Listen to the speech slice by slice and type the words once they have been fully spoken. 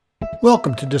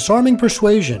Welcome to Disarming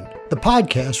Persuasion, the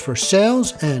podcast for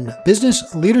sales and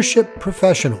business leadership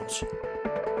professionals.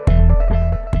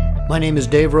 My name is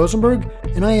Dave Rosenberg,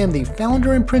 and I am the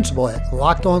founder and principal at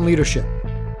Locked On Leadership,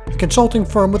 a consulting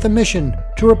firm with a mission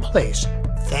to replace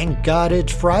 "Thank God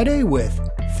It's Friday" with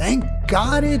 "Thank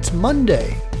God It's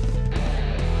Monday."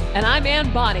 And I'm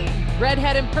Ann Bonny,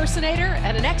 redhead impersonator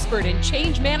and an expert in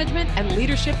change management and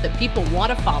leadership that people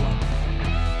want to follow.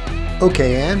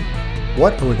 Okay, Ann,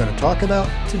 what are we going to talk about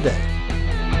today?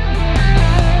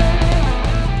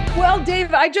 Well,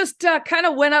 Dave, I just kind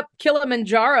of went up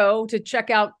Kilimanjaro to check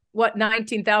out what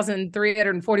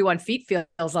 19,341 feet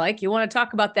feels like. You want to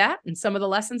talk about that and some of the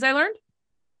lessons I learned?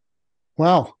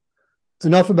 Wow.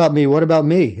 Enough about me. What about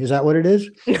me? Is that what it is?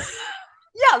 Yeah.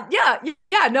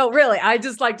 No, really. I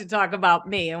just like to talk about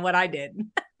me and what I did.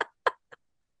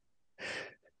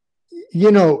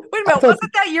 You know, wait a minute.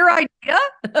 Wasn't that your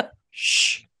idea?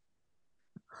 Shh.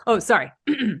 Oh, sorry.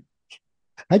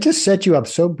 I just set you up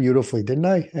so beautifully, didn't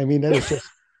I? I mean, that is just...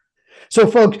 So,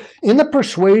 folks, in the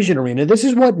persuasion arena, this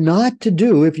is what not to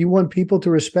do if you want people to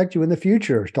respect you in the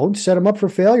future. Don't set them up for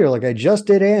failure like I just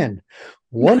did, Ann.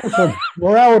 Wonderful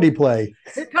morality play.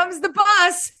 Here comes the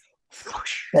bus.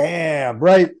 Bam,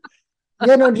 right.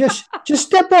 Just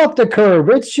step off the curb.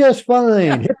 It's just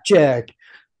fine. Hip check.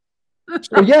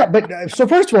 So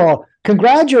first of all,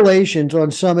 congratulations on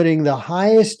summiting the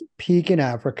highest peak in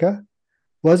Africa.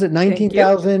 Was it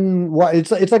 19,000?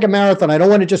 It's like a marathon. I don't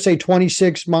want to just say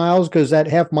 26 miles because that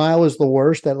half mile is the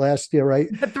worst. That last year, right?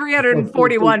 The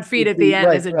 341 feet at the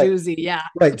end is a doozy. Yeah.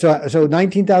 Right. So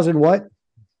 19,000 what?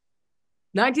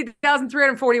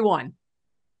 19,341.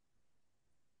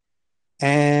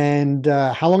 And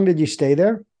how long did you stay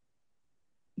there?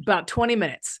 About 20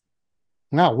 minutes.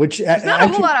 Wow, there's not a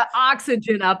whole lot of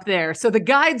oxygen up there. So the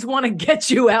guides want to get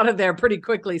you out of there pretty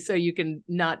quickly so you can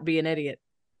not be an idiot.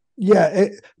 Yeah,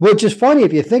 which is funny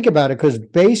if you think about it, because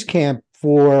base camp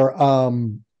for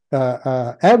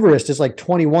Everest is like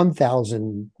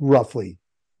 21,000 roughly.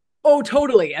 Oh,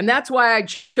 totally. And that's why I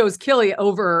chose Kili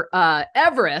over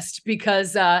Everest,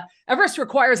 because Everest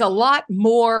requires a lot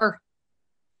more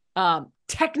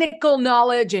technical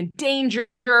knowledge and danger.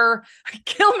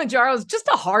 Kilimanjaro is just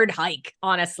a hard hike,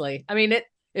 honestly. I mean,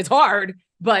 it's hard,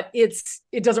 but it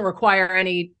doesn't require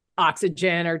any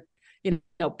oxygen or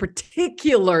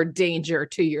particular danger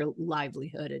to your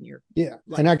livelihood and your life.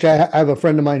 And actually, I have a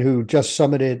friend of mine who just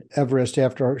summited Everest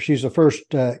after she's the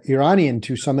first Iranian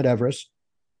to summit Everest.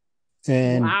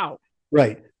 And wow,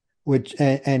 right,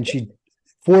 and she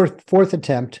fourth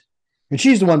attempt. And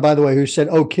she's the one, by the way, who said,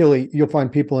 "Oh, Kili, you'll find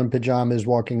people in pajamas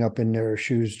walking up in their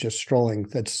shoes, just strolling."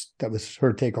 That was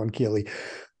her take on Kili.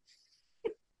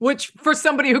 Which, for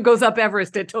somebody who goes up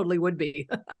Everest, it totally would be.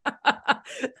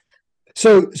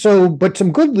 But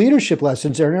some good leadership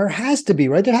lessons there. And there has to be,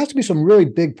 right? There has to be some really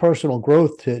big personal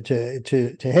growth to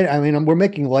hit. I mean, we're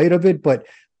making light of it, but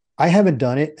I haven't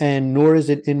done it, and nor is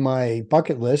it in my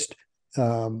bucket list.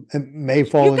 It may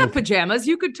fall. You've got pajamas.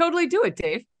 You could totally do it,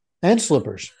 Dave. And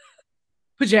slippers.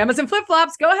 Pajamas and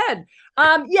flip-flops. Go ahead.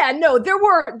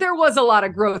 There was a lot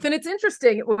of growth, and it's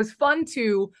interesting. It was fun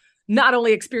to not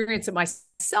only experience it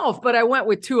myself, but I went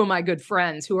with two of my good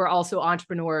friends who are also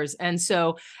entrepreneurs. And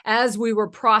so as we were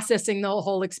processing the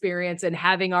whole experience and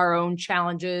having our own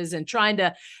challenges and trying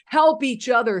to help each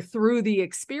other through the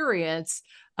experience,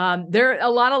 a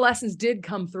lot of lessons did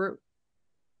come through.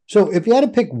 So if you had to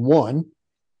pick one,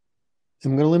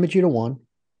 I'm going to limit you to one.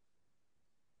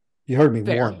 You heard me.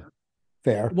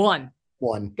 Fair. One.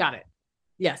 Got it.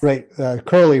 Yes. Right.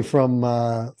 Curly from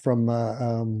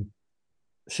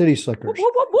City Slickers.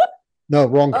 Whoop. No,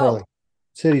 wrong Curly.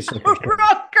 City Slickers.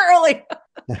 Wrong Curly.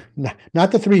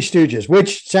 Not the Three Stooges,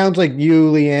 which sounds like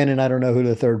you, Leanne, and I don't know who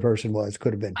the third person was.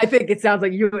 Could have been. I think it sounds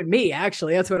like you and me,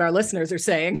 actually. That's what our listeners are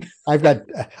saying. I got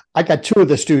two of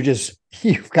the Stooges.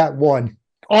 You've got one.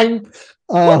 At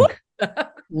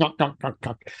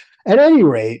any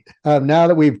rate, now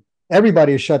that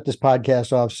everybody has shut this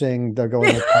podcast off saying they're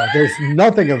going to there's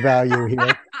nothing of value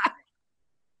here.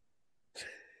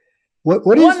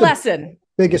 What is one the lesson?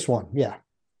 Biggest one? Yeah.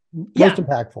 Most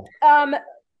impactful.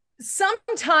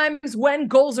 Sometimes when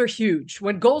goals are huge,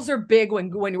 when goals are big,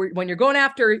 when you're going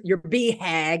after your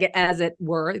BHAG, as it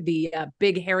were, the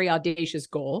big, hairy, audacious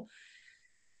goal,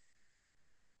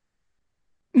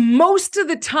 most of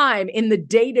the time in the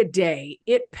day-to-day,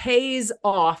 it pays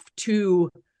off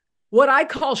to what I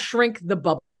call shrink the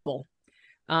bubble.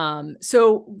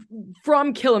 So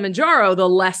from Kilimanjaro, the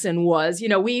lesson was,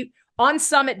 on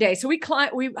summit day. So we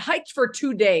hiked for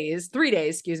 3 days,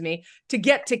 to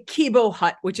get to Kibo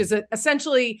Hut, which is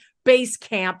essentially base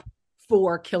camp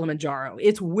for Kilimanjaro.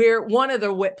 It's where one of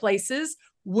the places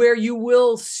where you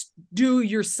will do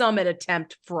your summit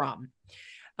attempt from.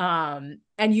 And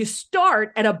you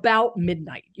start at about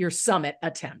midnight, your summit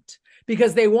attempt,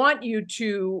 because they want you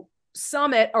to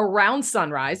summit around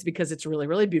sunrise because it's really,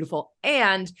 really beautiful.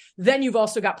 And then you've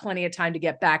also got plenty of time to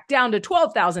get back down to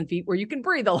 12,000 feet where you can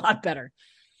breathe a lot better.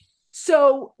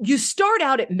 So you start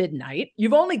out at midnight.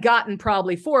 You've only gotten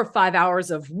probably 4 or 5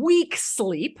 hours of weak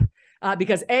sleep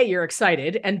because A, you're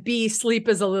excited, and B, sleep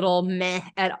is a little meh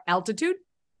at altitude.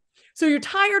 So you're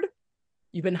tired.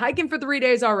 You've been hiking for 3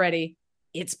 days already.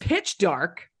 It's pitch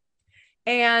dark.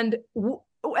 And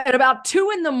at about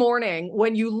 2 a.m,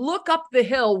 when you look up the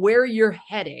hill where you're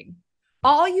heading,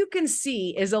 all you can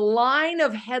see is a line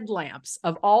of headlamps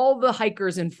of all the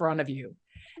hikers in front of you.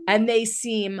 And they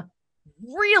seem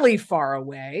really far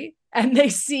away and they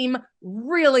seem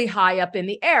really high up in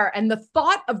the air. And the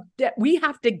thought of that we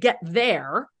have to get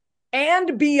there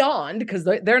and beyond, because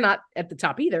they're not at the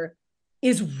top either,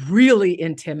 is really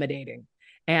intimidating.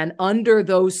 And under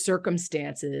those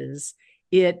circumstances,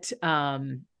 it's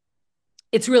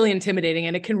really intimidating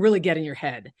and it can really get in your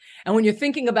head. And when you're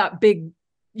thinking about big,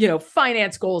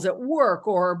 finance goals at work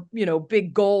or,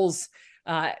 big goals,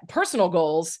 personal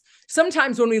goals,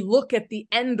 sometimes when we look at the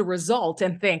end result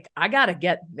and think, I got to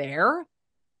get there,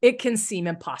 it can seem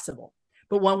impossible.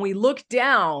 But when we look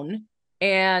down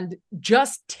and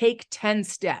just take 10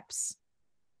 steps,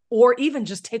 or even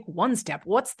just take 1 step,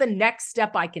 what's the next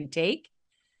step I can take?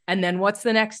 And then what's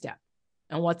the next step?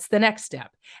 And what's the next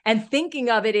step? And thinking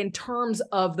of it in terms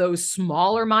of those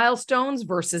smaller milestones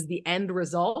versus the end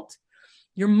result,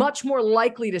 you're much more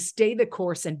likely to stay the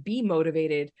course and be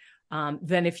motivated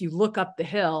than if you look up the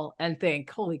hill and think,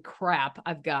 holy crap,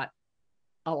 I've got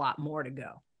a lot more to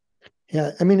go.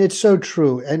 Yeah, I mean, it's so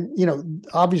true. And,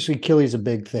 obviously Kili's a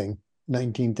big thing,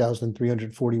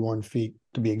 19,341 feet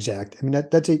to be exact. I mean,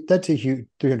 that's a huge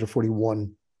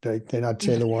 341. Did I not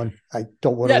say the one? I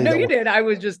don't want to. Yeah, no, you did. I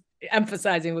was just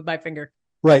emphasizing with my finger.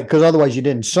 Right, because otherwise you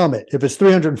didn't summit. If it's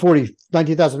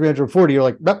 19,340, you're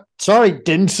like, nope, sorry,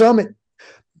 didn't summit.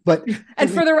 But and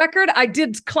for the record, I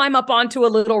did climb up onto a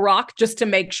little rock just to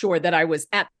make sure that I was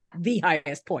at the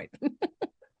highest point. I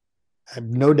have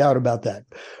no doubt about that,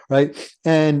 right?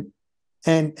 And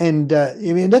I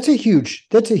mean that's a huge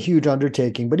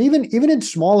undertaking. But even in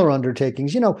smaller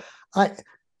undertakings, I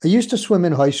used to swim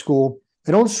in high school.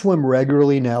 I don't swim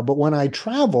regularly now, but when I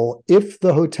travel, if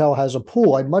the hotel has a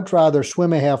pool, I'd much rather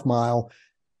swim a half mile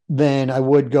than I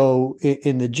would go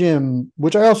in the gym,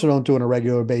 which I also don't do on a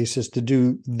regular basis, to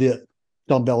do the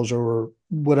dumbbells or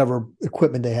whatever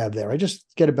equipment they have there. I just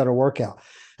get a better workout.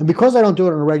 And because I don't do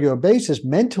it on a regular basis,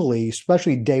 mentally,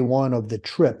 especially day one of the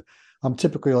trip, I'm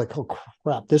typically like, oh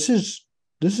crap, this is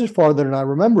farther than I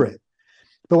remember it.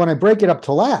 But when I break it up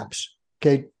to laps,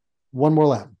 okay, one more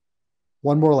lap,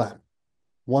 one more lap.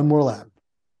 One more lap,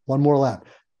 one more lap.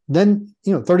 Then,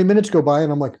 30 minutes go by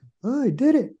and I'm like, oh, I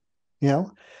did it,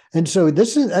 And so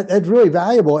it's really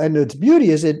valuable. And its beauty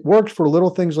is it works for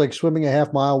little things like swimming a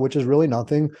half mile, which is really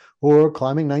nothing, or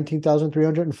climbing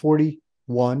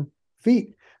 19,341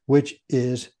 feet, which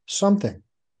is something.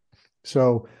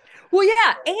 So. Well,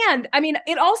 yeah. And I mean,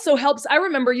 it also helps. I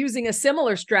remember using a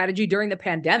similar strategy during the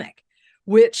pandemic,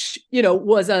 which,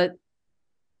 was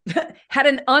had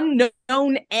an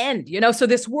unknown end, so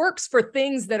this works for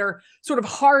things that are sort of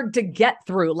hard to get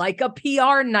through, like a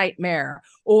PR nightmare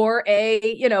or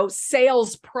a,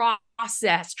 sales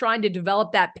process, trying to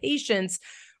develop that patience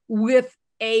with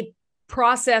a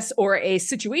process or a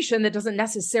situation that doesn't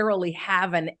necessarily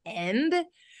have an end.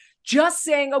 Just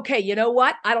saying, okay, you know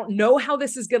what? I don't know how long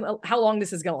this is going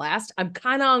to last. I'm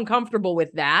kind of uncomfortable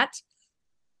with that.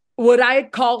 What I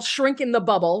call shrink in the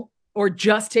bubble or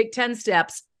just take 10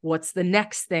 steps. What's the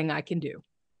next thing I can do?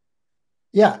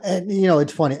 Yeah. And,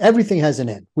 it's funny. Everything has an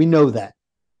end. We know that,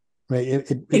 right?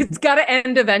 It's got to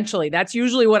end eventually. That's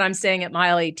usually what I'm saying at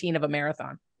mile 18 of a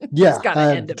marathon. Yeah. It's got to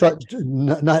end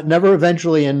eventually. Never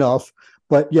eventually enough,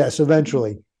 but yes,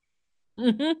 eventually.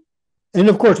 Mm-hmm. And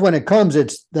of course, when it comes,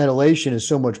 it's that elation is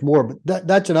so much more, but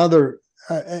that's another,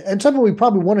 and something we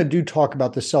probably want to do, talk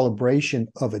about the celebration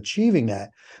of achieving that.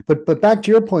 But back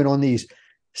to your point on these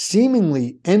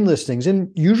seemingly endless things, and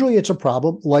usually it's a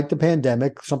problem like the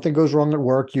pandemic. Something goes wrong at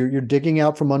work, you're digging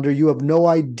out from under, you have no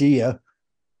idea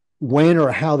when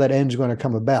or how that end's going to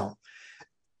come about.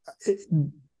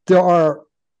 There are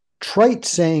trite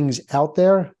sayings out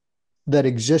there that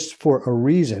exist for a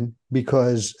reason,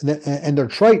 because, and they're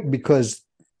trite because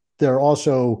they're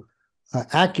also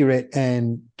accurate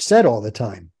and said all the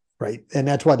time. Right. And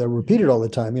that's why they're repeated all the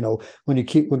time. When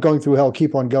going through hell,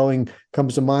 keep on going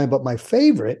comes to mind. But my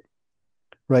favorite,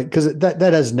 right? Because that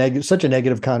has such a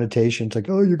negative connotation. It's like,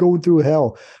 oh, you're going through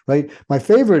hell, right? My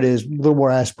favorite is a little more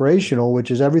aspirational,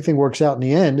 which is everything works out in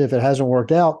the end. If it hasn't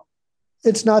worked out,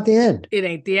 it's not the end. It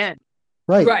ain't the end.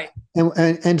 Right. Right.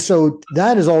 And so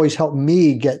that has always helped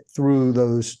me get through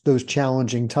those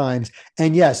challenging times.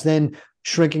 And yes, then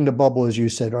shrinking the bubble, as you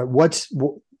said, right?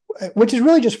 Which is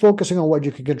really just focusing on what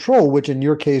you can control, which in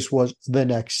your case was the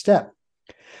next step.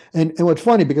 And what's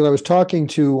funny, because I was talking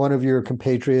to one of your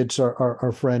compatriots,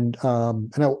 our friend,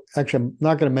 and I'm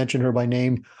not going to mention her by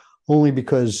name, only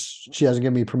because she hasn't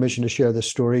given me permission to share this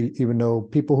story, even though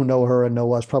people who know her and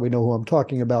know us probably know who I'm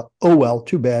talking about. Oh, well,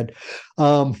 too bad.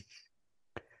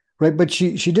 Right. But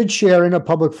she did share in a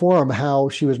public forum how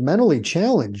she was mentally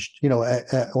challenged,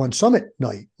 on summit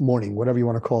morning, whatever you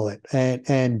want to call it.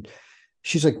 And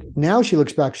she's like, now she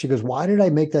looks back, she goes, why did I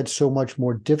make that so much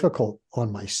more difficult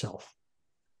on myself?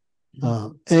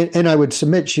 And I would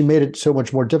submit she made it so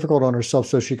much more difficult on herself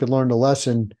so she could learn the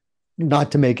lesson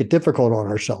not to make it difficult on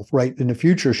herself. Right. In the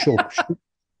future, she'll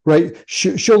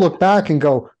look back and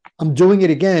go, I'm doing it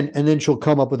again. And then she'll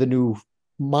come up with a new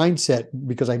mindset,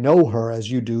 because I know her, as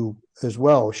you do as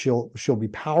well. She'll be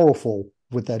powerful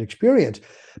with that experience.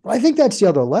 But I think that's the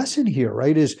other lesson here,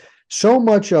 right? Is so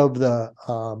much of the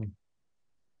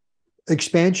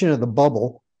expansion of the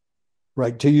bubble,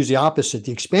 right? To use the opposite,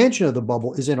 the expansion of the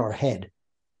bubble is in our head.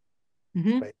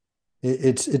 Mm-hmm. Right?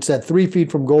 It's that 3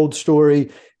 feet from gold story.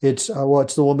 It's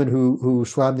it's the woman who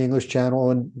swam the English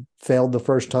Channel and failed the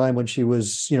first time when she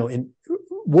was,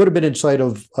 would have been in sight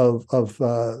of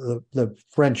the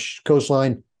French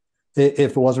coastline if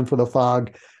it wasn't for the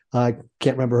fog. I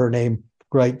can't remember her name.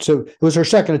 Right. So it was her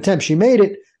second attempt. She made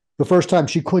it. The first time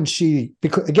she couldn't see,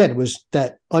 because again, it was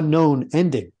that unknown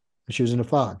ending. She was in the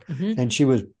fog, and she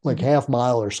was like half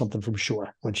mile or something from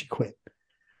shore when she quit.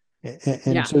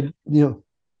 And so,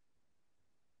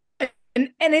 and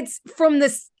it's from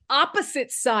this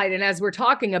opposite side. And as we're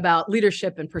talking about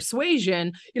leadership and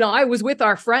persuasion, I was with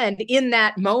our friend in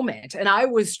that moment, and I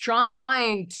was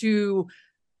trying to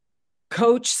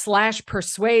coach /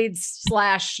 persuade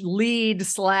 / lead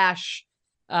 /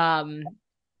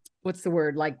 what's the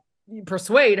word? Like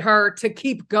persuade her to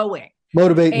keep going.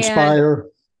 Motivate, inspire.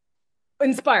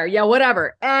 Yeah,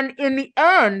 whatever. And in the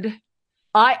end,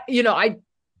 I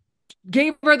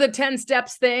gave her the 10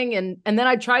 steps thing. And then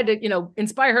I tried to,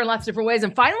 inspire her in lots of different ways.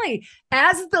 And finally,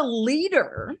 as the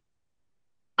leader,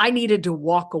 I needed to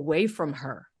walk away from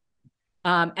her.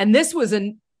 And this was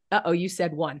you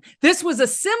said one. This was a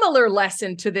similar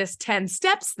lesson to this 10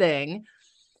 steps thing.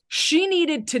 She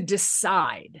needed to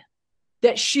decide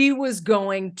that she was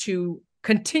going to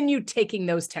continue taking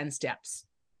those 10 steps.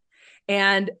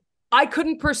 And I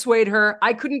couldn't persuade her.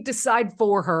 I couldn't decide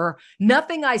for her.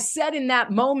 Nothing I said in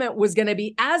that moment was going to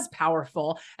be as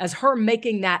powerful as her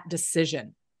making that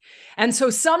decision. And so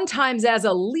sometimes as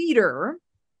a leader,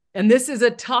 and this is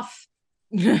a tough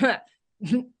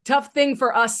thing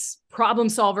for us problem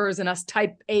solvers and us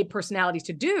type A personalities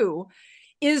to do,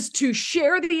 is to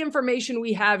share the information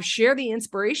we have, share the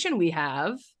inspiration we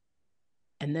have,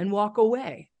 and then walk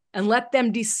away and let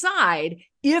them decide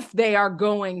if they are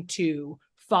going to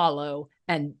follow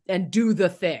and do the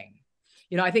thing.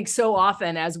 I think so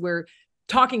often as we're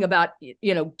talking about,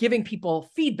 giving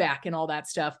people feedback and all that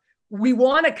stuff, we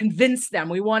want to convince them.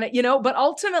 We want to, but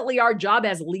ultimately our job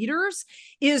as leaders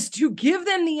is to give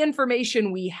them the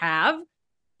information we have,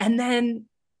 and then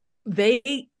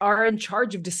they are in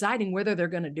charge of deciding whether they're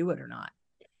going to do it or not.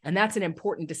 And that's an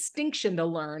important distinction to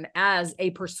learn as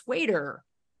a persuader.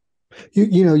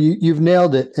 You've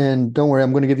nailed it. And don't worry,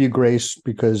 I'm going to give you grace,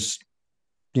 because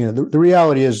the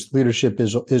reality is leadership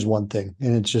is one thing,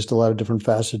 and it's just a lot of different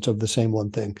facets of the same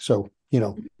one thing. So,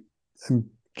 I'm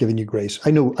giving you grace.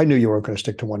 I knew you weren't going to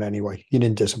stick to one anyway. You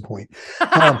didn't disappoint.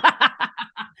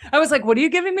 I was like, what are you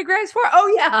giving me grace for?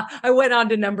 Oh yeah. I went on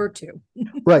to number 2.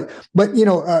 Right. But,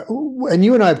 and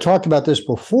you and I have talked about this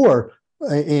before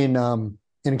in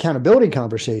accountability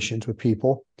conversations with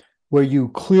people, where you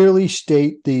clearly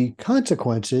state the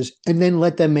consequences and then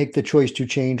let them make the choice to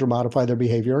change or modify their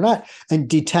behavior or not, and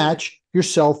detach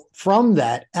yourself from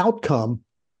that outcome,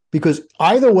 because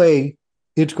either way,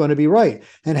 it's going to be right.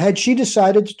 And had she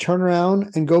decided to turn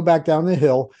around and go back down the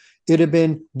hill, it'd have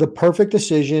been the perfect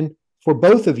decision for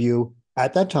both of you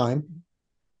at that time.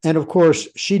 And of course,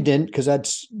 she didn't, because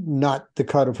that's not the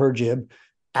cut of her jib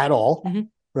at all.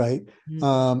 Right.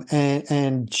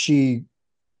 And she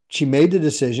made the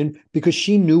decision because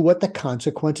she knew what the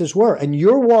consequences were. And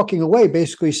you're walking away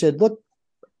basically said, look,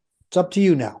 it's up to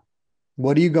you now.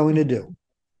 What are you going to do?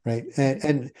 Right.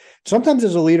 And sometimes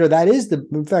as a leader,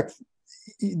 in fact,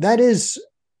 that is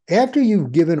after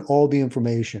you've given all the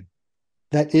information,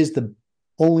 That is the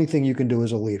only thing you can do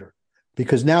as a leader,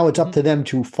 because now it's up to them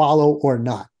to follow or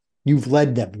not. You've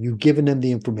led them. You've given them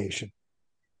the information.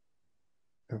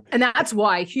 And that's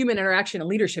why human interaction and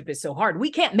leadership is so hard. We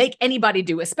can't make anybody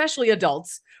do, especially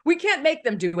adults. We can't make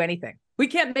them do anything. We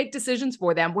can't make decisions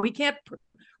for them. We can't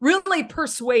really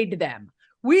persuade them.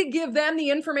 We give them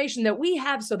the information that we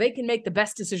have so they can make the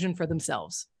best decision for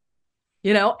themselves.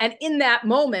 And in that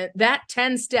moment, that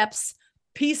 10 steps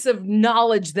piece of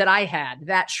knowledge that I had,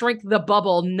 that shrink the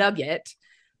bubble nugget,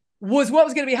 was what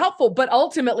was going to be helpful. But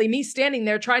ultimately, me standing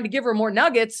there trying to give her more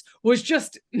nuggets was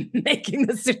just making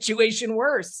the situation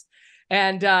worse.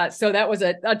 And so that was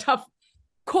a tough,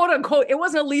 quote unquote, it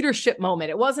wasn't a leadership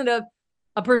moment. It wasn't a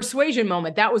persuasion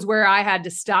moment. That was where I had to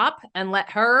stop and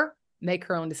let her make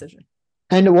her own decision.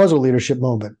 And it was a leadership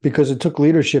moment, because it took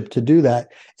leadership to do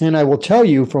that. And I will tell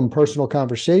you from personal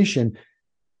conversation,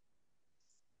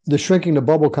 the shrinking the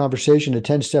bubble conversation, the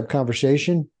 10-step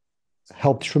conversation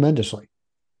helped tremendously.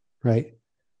 Right.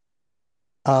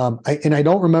 I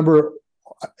don't remember,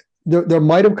 there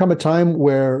might've come a time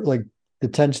where, like, the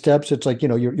 10 steps, it's like,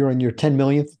 you're in your 10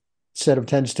 millionth set of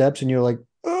 10 steps and you're like,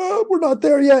 oh, we're not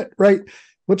there yet. Right.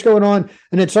 What's going on?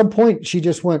 And at some point she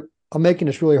just went, I'm making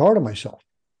this really hard on myself,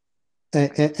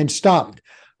 and stopped.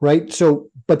 Right.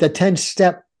 So, but the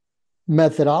 10-step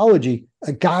methodology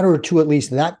got her to at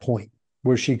least that point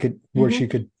where she could, she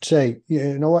could say,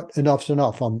 you know what, enough's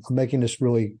enough. I'm making this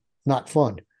really not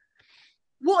fun.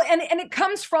 Well, and it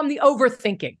comes from the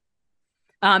overthinking.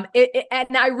 And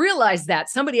I realized that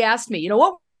somebody asked me,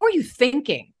 what were you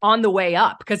thinking on the way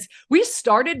up? Because we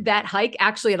started that hike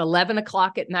actually at 11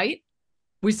 o'clock at night.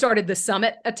 We started the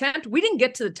summit attempt. We didn't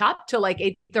get to the top till like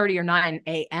 8:30 or 9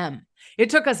 a.m. It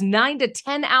took us 9 to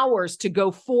 10 hours to go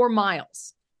 4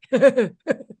 miles.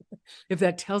 If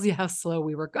that tells you how slow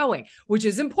we were going, which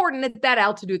is important at that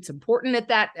altitude. It's important at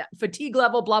that fatigue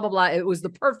level, blah, blah, blah. It was the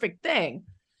perfect thing.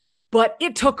 But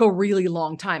it took a really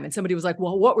long time. And somebody was like,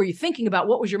 well, what were you thinking about?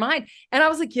 What was your mind? And I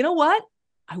was like, you know what?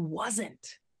 I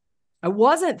wasn't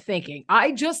thinking.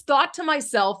 I just thought to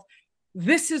myself,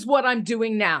 this is what I'm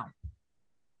doing now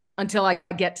until I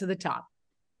get to the top.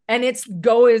 And it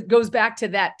goes back to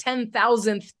that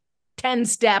 10,000th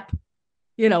 10-step,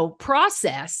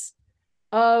 process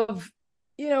of,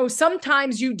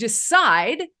 sometimes you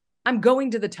decide, I'm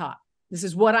going to the top. This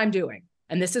is what I'm doing.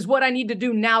 And this is what I need to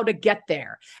do now to get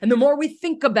there. And the more we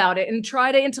think about it and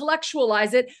try to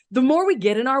intellectualize it, the more we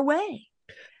get in our way.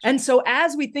 And so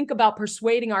as we think about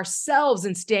persuading ourselves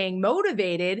and staying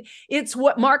motivated, it's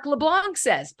what Mark LeBlanc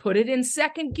says, put it in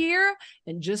second gear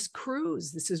and just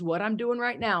cruise. This is what I'm doing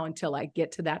right now until I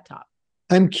get to that top.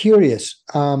 I'm curious,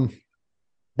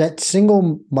 that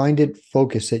single-minded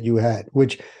focus that you had,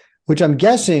 which I'm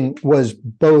guessing was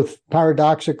both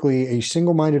paradoxically a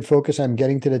single-minded focus, I'm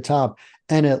getting to the top,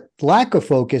 and a lack of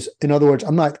focus. In other words,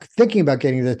 I'm not thinking about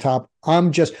getting to the top.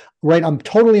 I'm just I'm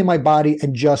totally in my body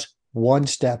and just one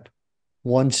step,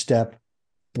 without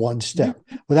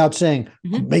saying,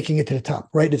 I'm making it to the top,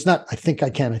 right? It's not, I think I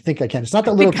can. It's not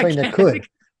that little train that could,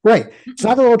 right? It's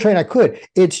not the little train I could.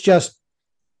 It's just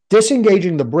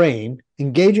disengaging the brain,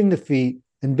 engaging the feet,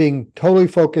 and being totally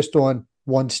focused on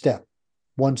one step,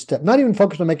 not even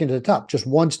focused on making it to the top, just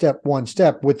one step,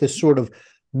 with this sort of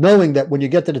knowing that when you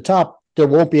get to the top, there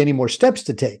won't be any more steps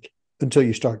to take until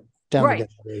you start down again.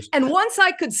 And once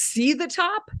I could see the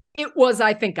top, it was,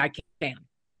 I think I can.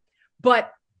 But,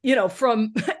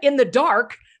 from in the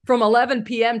dark, from 11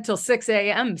 p.m. till 6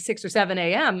 a.m., 6 or 7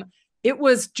 a.m., it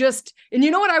was just, and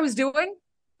you know what I was doing?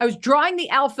 I was drawing the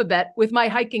alphabet with my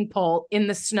hiking pole in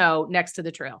the snow next to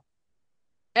the trail.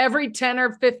 Every 10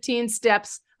 or 15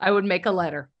 steps, I would make a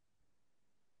letter.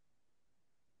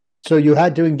 So you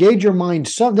had to engage your mind.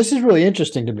 This is really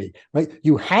interesting to me, right?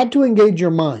 You had to engage your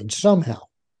mind somehow,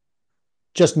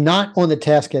 just not on the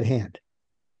task at hand.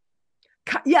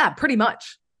 Yeah, pretty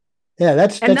much. Yeah,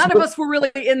 that's none of us were really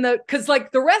because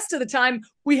like the rest of the time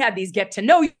we had these get to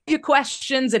know you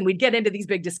questions and we'd get into these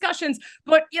big discussions.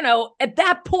 But, at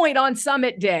that point on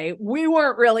summit day, we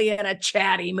weren't really in a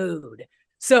chatty mood.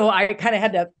 So I kind of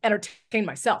had to entertain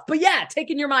myself. But yeah,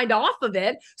 taking your mind off of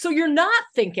it so you're not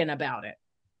thinking about it.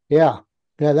 Yeah,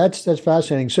 that's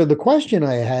fascinating. So the question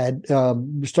I had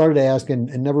started to ask and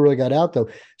never really got out though.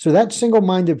 So that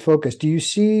single-minded focus, do you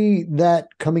see that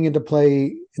coming into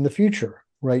play in the future,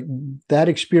 right? That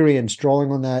experience,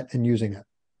 drawing on that and using it.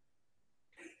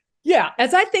 Yeah,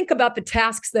 as I think about the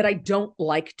tasks that I don't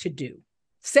like to do,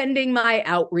 sending my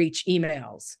outreach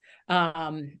emails,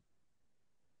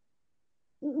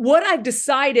 what I've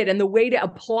decided and the way to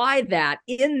apply that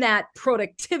in that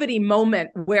productivity moment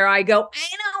where I go, I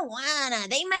don't wanna,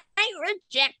 they might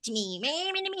reject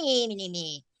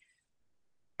me.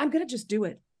 I'm going to just do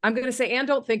it. I'm going to say, and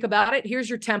don't think about it. Here's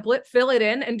your template, fill it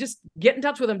in and just get in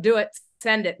touch with them. Do it,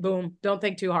 send it, boom. Don't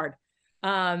think too hard.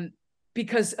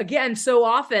 Because again, so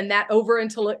often that over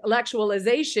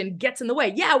intellectualization gets in the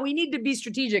way. Yeah, we need to be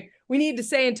strategic. We need to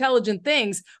say intelligent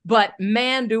things, but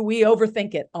man, do we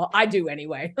overthink it. I do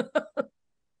anyway.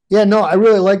 Yeah, no, I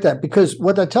really like that, because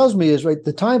what that tells me is, right,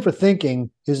 the time for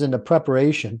thinking is in the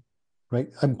preparation, right?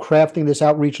 I'm crafting this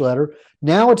outreach letter.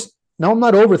 Now I'm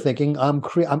not overthinking.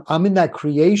 I'm in that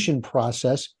creation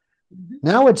process. Mm-hmm.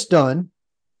 Now it's done.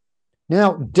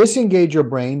 Now disengage your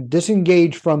brain,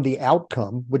 disengage from the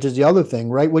outcome, which is the other thing,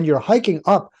 right? When you're hiking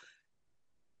up,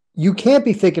 you can't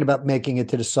be thinking about making it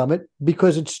to the summit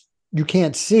because you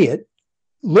can't see it,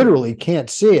 literally can't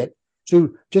see it.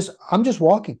 So I'm just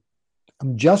walking.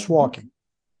 I'm just walking.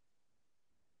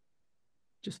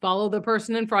 Just follow the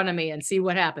person in front of me and see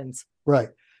what happens. Right.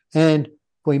 And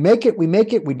we make it, we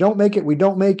make it, we don't make it, we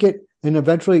don't make it. And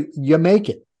eventually you make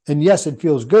it. And yes, it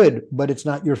feels good, but it's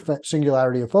not your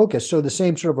singularity of focus. So the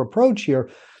same sort of approach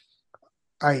here.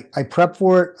 I prep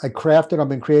for it. I craft it.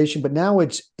 I'm in creation, but now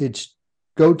it's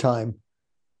go time.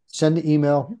 Send the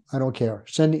email. I don't care.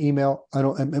 Send the email.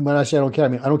 And when I say I don't care, I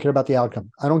mean, I don't care about the outcome.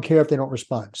 I don't care if they don't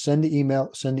respond. Send the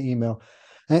email,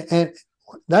 And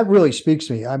that really speaks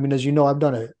to me. I mean, as you know, I've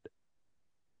done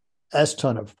a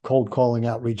ton of cold calling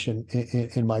outreach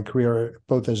in my career,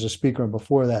 both as a speaker and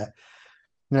before that.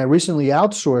 And I recently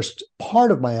outsourced part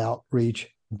of my outreach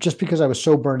just because I was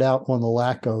so burned out on the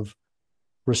lack of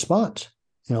response.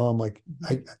 I'm like,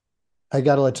 I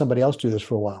got to let somebody else do this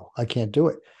for a while. I can't do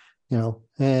it,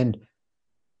 and,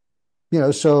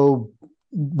 so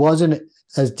wasn't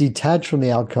as detached from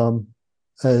the outcome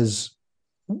as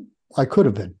I could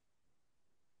have been.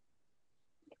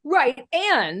 Right.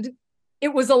 And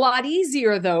it was a lot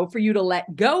easier, though, for you to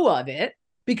let go of it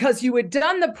because you had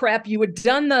done the prep, you had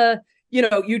done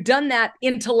you'd done that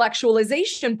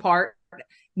intellectualization part.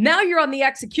 Now you're on the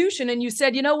execution and you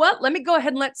said, you know what, let me go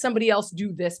ahead and let somebody else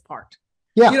do this part.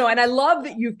 Yeah. And I love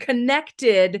that you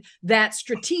connected that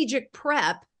strategic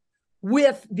prep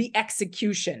with the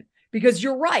execution, because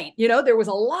you're right. There was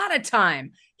a lot of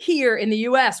time here in the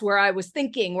US where I was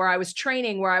thinking, where I was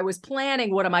training, where I was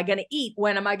planning, what am I going to eat?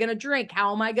 When am I going to drink?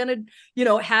 How am I going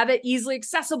to, have it easily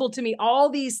accessible to me? All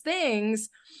these things.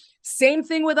 Same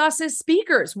thing with us as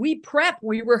speakers. We prep,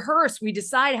 we rehearse, we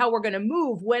decide how we're going to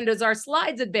move. When does our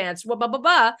slides advance? Blah, blah, blah,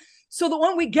 blah. So that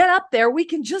when we get up there, we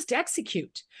can just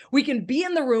execute. We can be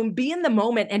in the room, be in the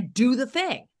moment, and do the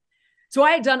thing. So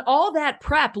I had done all that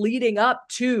prep leading up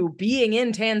to being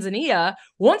in Tanzania.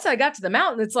 Once I got to the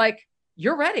mountain, it's like,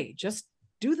 you're ready. Just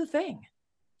do the thing.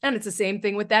 And it's the same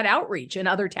thing with that outreach and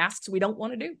other tasks we don't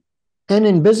want to do. And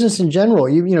in business in general,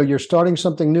 you're starting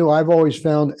something new. I've always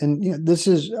found, and this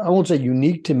is, I won't say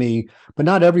unique to me, but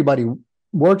not everybody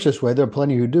works this way. There are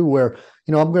plenty who do, where,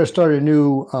 I'm going to start a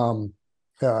new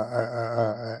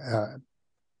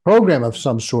program of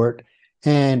some sort,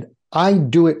 and I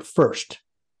do it first.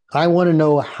 I want to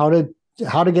know how to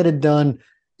get it done,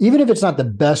 even if it's not the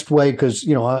best way, because,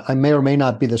 I may or may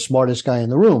not be the smartest guy in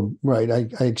the room, right?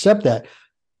 I accept that,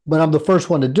 but I'm the first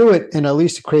one to do it, and at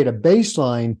least to create a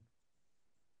baseline.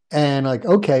 And like,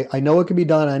 okay, I know it can be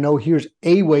done. I know here's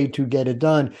a way to get it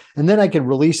done. And then I can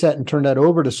release that and turn that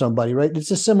over to somebody, right? It's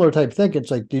a similar type thing.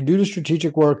 It's like, you do the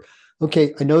strategic work.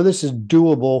 Okay, I know this is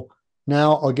doable.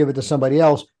 Now I'll give it to somebody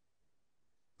else.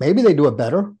 Maybe they do it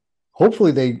better.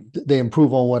 Hopefully they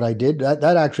improve on what I did.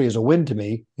 That actually is a win to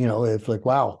me. If like,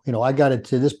 wow, I got it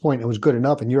to this point, it was good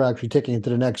enough, and you're actually taking it to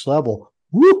the next level.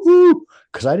 Woohoo!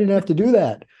 Because I didn't have to do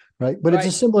that, right? But It's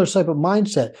a similar type of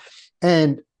mindset.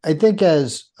 And I think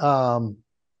as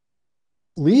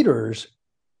leaders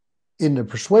in the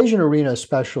persuasion arena,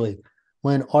 especially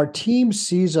when our team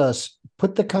sees us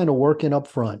put the kind of work in up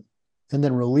front and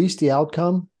then release the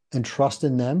outcome and trust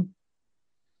in them,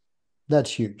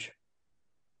 that's huge.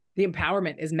 The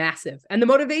empowerment is massive and the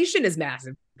motivation is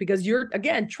massive because you're,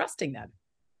 again, trusting them.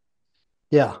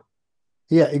 Yeah,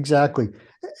 exactly.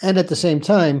 And at the same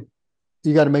time,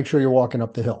 you got to make sure you're walking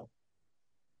up the hill.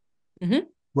 Mm-hmm.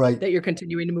 Right. That you're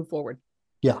continuing to move forward.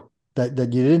 Yeah. That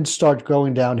you didn't start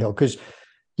going downhill. Because,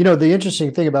 the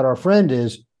interesting thing about our friend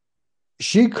is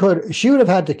she would have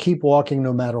had to keep walking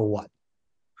no matter what.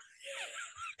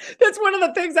 That's one of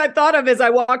the things I thought of as I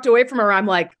walked away from her. I'm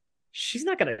like, she's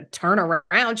not going to turn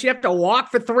around. She'd have to walk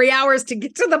for 3 hours to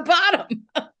get to the bottom.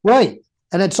 Right.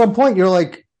 And at some point you're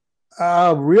like,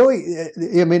 really?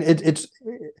 I mean, it's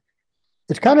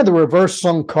kind of the reverse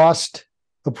sunk cost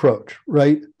approach,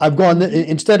 right? I've gone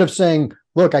instead of saying,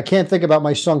 look, I can't think about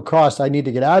my sunk cost. I need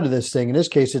to get out of this thing. In this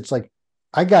case, it's like,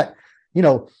 I got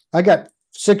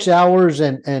 6 hours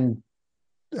and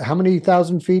how many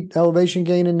thousand feet elevation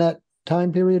gain in that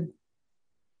time period?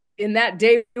 In that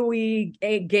day, we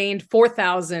gained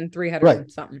 4,300 right.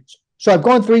 something. So I've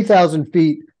gone 3,000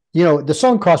 feet. The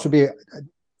sunk cost would be,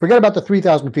 forget about the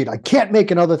 3,000 feet. I can't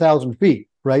make another 1,000 feet,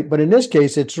 right? But in this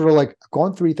case, it's sort of like I've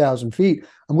gone 3,000 feet.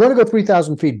 I'm going to go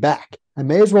 3,000 feet back. I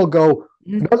may as well go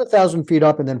another 1,000 feet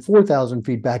up and then 4,000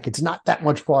 feet back. It's not that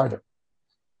much farther.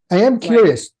 I am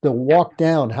curious, the walk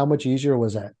down, how much easier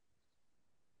was that?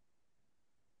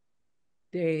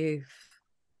 Dave,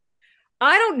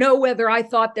 I don't know whether I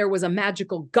thought there was a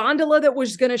magical gondola that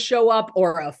was going to show up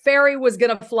or a ferry was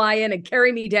going to fly in and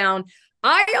carry me down.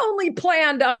 I only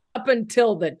planned up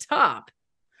until the top.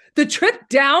 The trip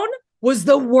down was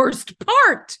the worst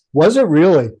part. Was it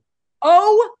really?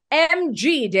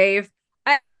 OMG, Dave.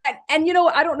 And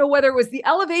I don't know whether it was the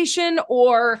elevation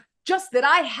or just that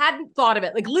I hadn't thought of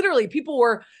it. Like literally people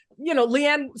were,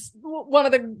 Leanne, one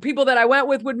of the people that I went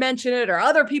with would mention it or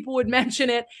other people would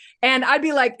mention it. And I'd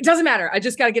be like, it doesn't matter. I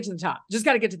just got to get to the top. Just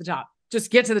got to get to the top.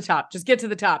 Just get to the top. Just get to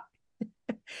the top.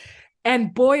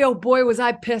 And boy, oh boy, was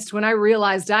I pissed when I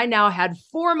realized I now had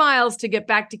 4 miles to get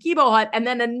back to Kibo Hut and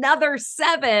then another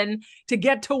 7 to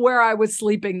get to where I was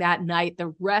sleeping that night.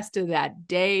 The rest of that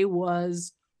day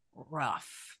was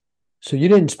rough. So you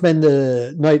didn't spend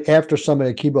the night after summit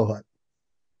at Kibo Hut?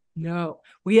 No,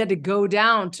 we had to go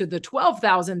down to the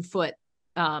 12,000 foot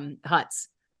huts,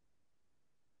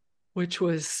 which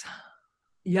was,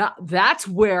 that's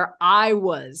where I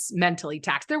was mentally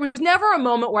taxed. There was never a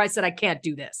moment where I said, I can't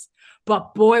do this.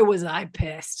 But boy, was I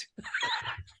pissed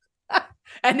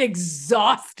and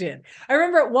exhausted. I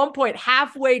remember at one point,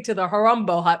 halfway to the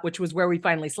Harumbo hut, which was where we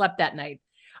finally slept that night,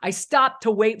 I stopped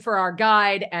to wait for our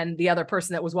guide and the other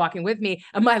person that was walking with me.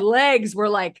 And my legs were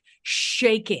like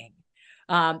shaking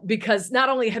because not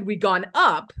only had we gone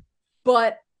up,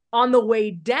 but on the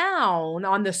way down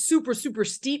on the super, super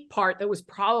steep part that was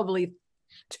probably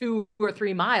 2 or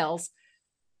 3 miles,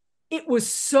 it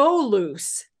was so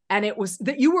loose. And it was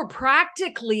that you were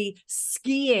practically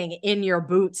skiing in your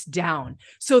boots down.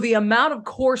 So the amount of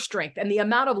core strength and the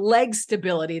amount of leg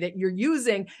stability that you're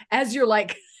using as you're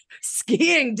like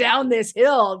skiing down this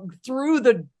hill through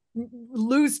the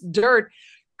loose dirt.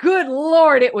 Good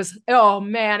Lord, it was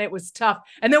tough.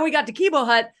 And then we got to Kibo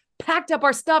Hut, packed up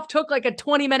our stuff, took like a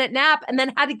 20-minute nap, and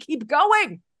then had to keep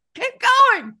going.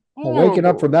 Well, waking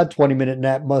up from that 20-minute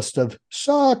nap must have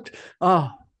sucked.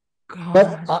 Oh, God.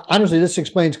 But honestly, this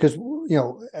explains because,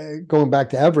 going back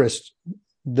to Everest,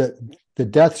 the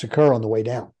deaths occur on the way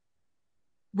down.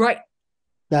 Right.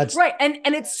 That's right. And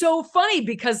it's so funny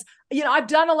because, I've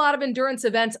done a lot of endurance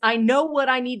events. I know what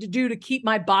I need to do to keep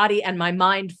my body and my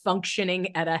mind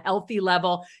functioning at a healthy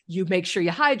level. You make sure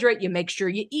you hydrate, you make sure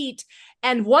you eat.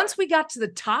 And once we got to the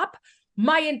top,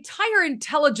 my entire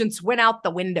intelligence went out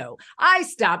the window. I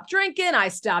stopped drinking. I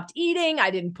stopped eating.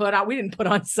 We didn't put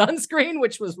on sunscreen,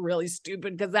 which was really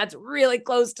stupid because that's really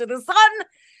close to the sun.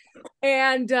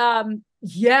 And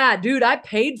dude, I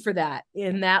paid for that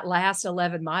in that last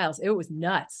 11 miles. It was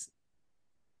nuts.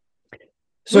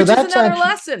 So which that's is another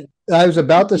lesson. I was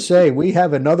about to say, we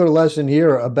have another lesson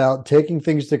here about taking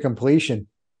things to completion.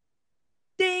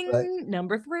 Ding, right?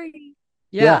 Number 3.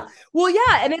 Yeah. Well,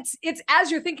 yeah. And it's as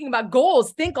you're thinking about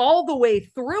goals, think all the way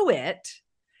through it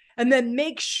and then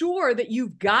make sure that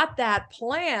you've got that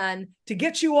plan to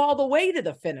get you all the way to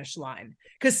the finish line.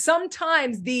 Because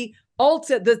sometimes the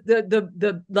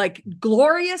like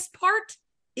glorious part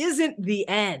isn't the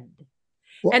end.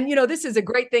 Well, and, this is a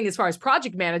great thing as far as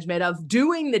project management of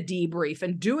doing the debrief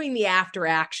and doing the after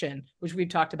action, which we've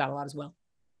talked about a lot as well.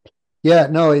 Yeah,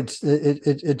 no, it's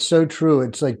so true.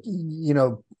 It's like,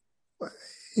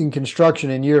 in construction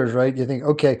in years, right? You think,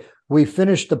 okay, we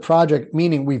finished the project,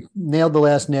 meaning we've nailed the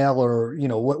last nail or,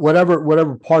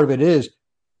 whatever part of it is,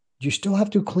 you still have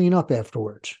to clean up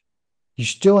afterwards. You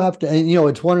still have to, and,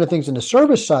 it's one of the things in the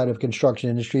service side of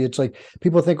construction industry. It's like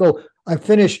people think, oh, I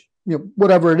finished,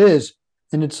 whatever it is.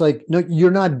 And it's like, no, you're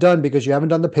not done because you haven't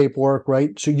done the paperwork,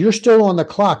 right? So you're still on the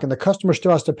clock and the customer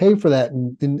still has to pay for that.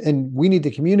 And we need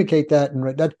to communicate that.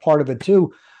 And that's part of it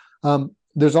too.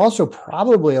 There's also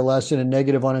probably a lesson in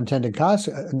negative unintended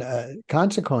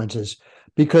consequences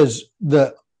because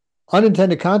the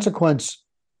unintended consequence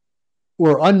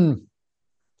or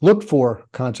unlooked for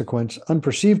consequence,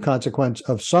 unperceived consequence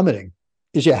of summiting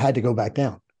is you had to go back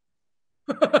down.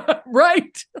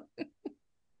 Right.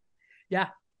 Yeah.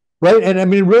 Right. And I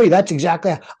mean, really, that's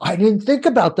exactly, I didn't think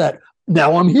about that.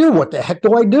 Now I'm here. What the heck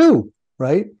do I do?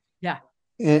 Right. Yeah.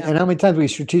 And how many times we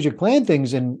strategic plan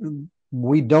things and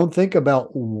we don't think about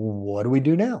what do we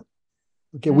do now?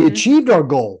 Okay, we achieved our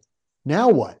goal. Now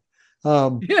what?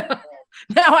 Yeah.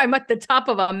 Now I'm at the top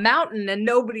of a mountain and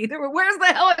nobody there. Where's the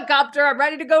helicopter? I'm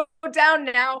ready to go down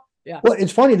now. Yeah. Well,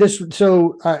 it's funny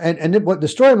what the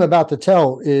story I'm about to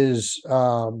tell is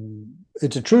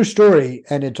it's a true story,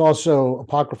 and it's also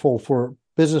apocryphal for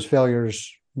business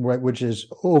failures, right, which is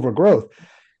overgrowth.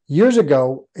 Years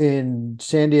ago in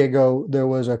San Diego, there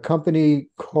was a company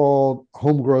called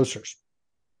Home Grocers,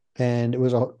 and it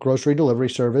was a grocery delivery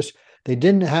service.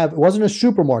 It wasn't a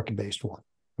supermarket based one,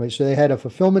 right? So they had a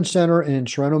fulfillment center in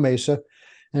Sorrento Mesa,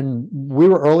 and we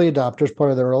were early adopters,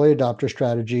 part of their early adopter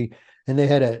strategy. And they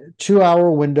had a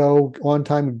 2-hour window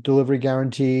on-time delivery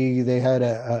guarantee. They had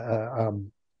a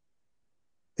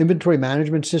inventory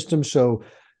management system, so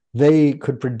they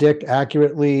could predict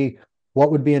accurately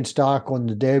what would be in stock on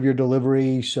the day of your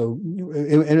delivery. So,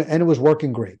 and it was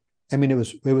working great. I mean, it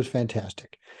was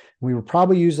fantastic. We would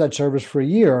probably use that service for a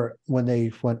year when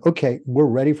they went, okay, we're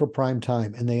ready for prime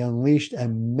time, and they unleashed a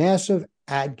massive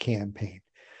ad campaign.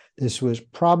 This was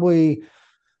probably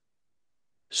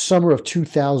summer of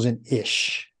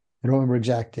 2000-ish. I don't remember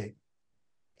exact date.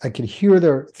 I could hear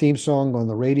their theme song on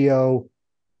the radio,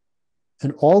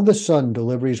 and all of a sudden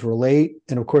deliveries were late.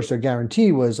 And of course, their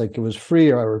guarantee was like it was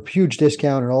free or a huge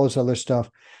discount and all this other stuff.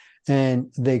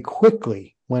 And they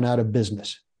quickly went out of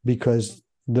business because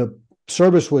the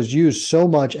service was used so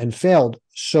much and failed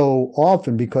so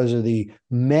often because of the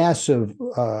massive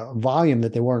volume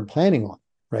that they weren't planning on,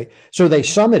 right? So they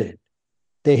summited.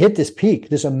 They hit this peak,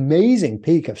 this amazing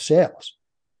peak of sales,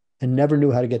 and never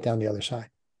knew how to get down the other side.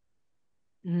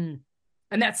 And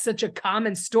that's such a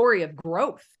common story of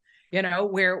growth,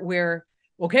 where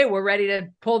okay, we're ready to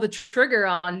pull the trigger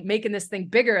on making this thing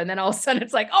bigger. And then all of a sudden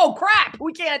it's like, oh crap,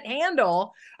 we can't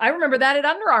handle. I remember that at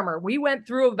Under Armour. We went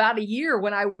through about a year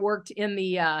when I worked in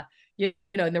the, in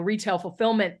the retail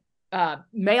fulfillment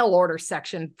mail order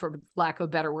section, for lack of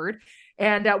a better word.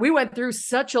 And we went through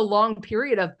such a long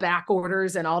period of back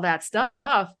orders and all that stuff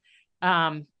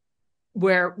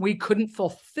where we couldn't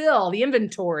fulfill the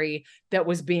inventory that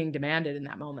was being demanded in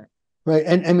that moment. Right.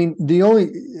 And I mean,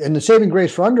 the saving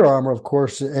grace for Under Armour, of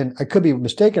course, and I could be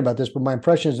mistaken about this, but my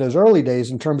impression is those early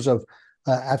days in terms of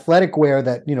athletic wear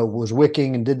that, was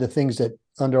wicking and did the things that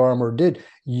Under Armour did,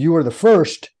 you were the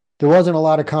first. There wasn't a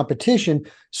lot of competition.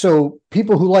 So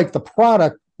people who liked the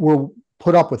product were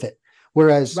put up with it.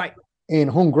 Whereas in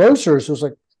Home Grocers, it was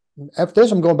like, F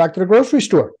this, I'm going back to the grocery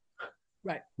store.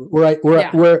 Right.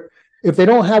 Where if they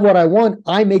don't have what I want,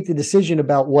 I make the decision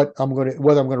about whether I'm going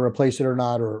to replace it or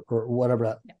not, or whatever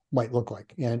that might look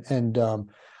like. And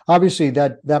obviously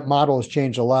that model has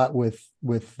changed a lot with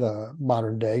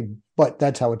modern day, but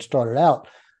that's how it started out.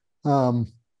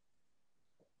 And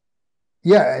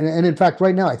in fact,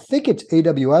 right now, I think it's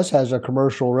AWS has a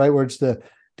commercial, right, where it's the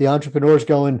entrepreneurs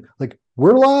going like,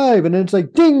 we're live. And then it's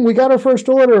like, ding, we got our first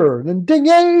order. And then ding,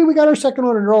 yay, we got our second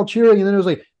order. And they're all cheering. And then it was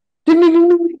like, ding, ding, ding,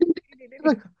 ding, ding, ding.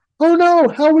 Like, oh no,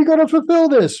 how are we going to fulfill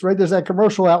this? Right. There's that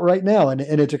commercial out right now. And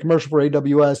it's a commercial for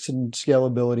AWS and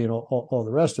scalability and all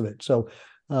the rest of it. So,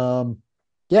 but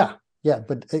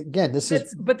again,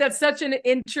 but that's such an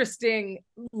interesting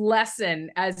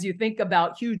lesson as you think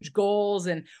about huge goals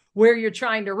and where you're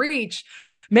trying to reach.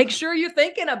 Make sure you're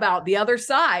thinking about the other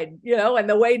side, and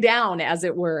the way down, as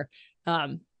it were.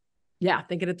 Thinking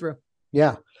it through.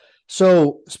 Yeah.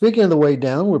 So speaking of the way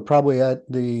down, we're probably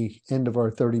at the end of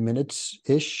our 30 minutes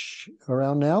ish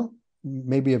around now.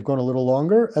 Maybe have gone a little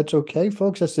longer. That's okay,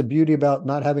 folks. That's the beauty about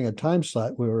not having a time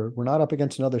slot. We're not up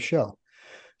against another show.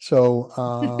 So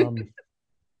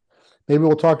maybe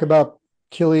we'll talk about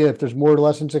Killia if there's more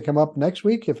lessons that come up next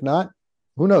week. If not,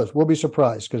 who knows? We'll be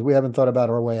surprised because we haven't thought about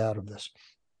our way out of this.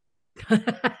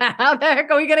 How the heck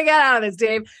are we going to get out of this,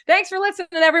 Dave? Thanks for listening,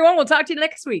 everyone. We'll talk to you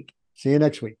next week. See you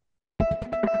next week.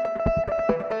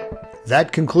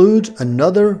 That concludes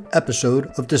another episode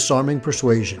of Disarming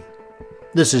Persuasion.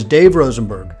 This is Dave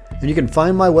Rosenberg, and you can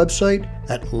find my website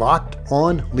at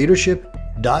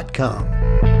lockedonleadership.com.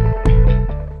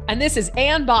 And this is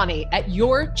Ann Bonny at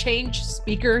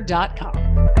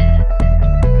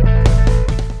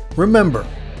yourchangespeaker.com. Remember,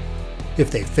 if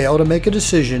they fail to make a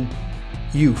decision,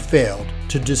 you failed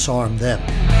to disarm them.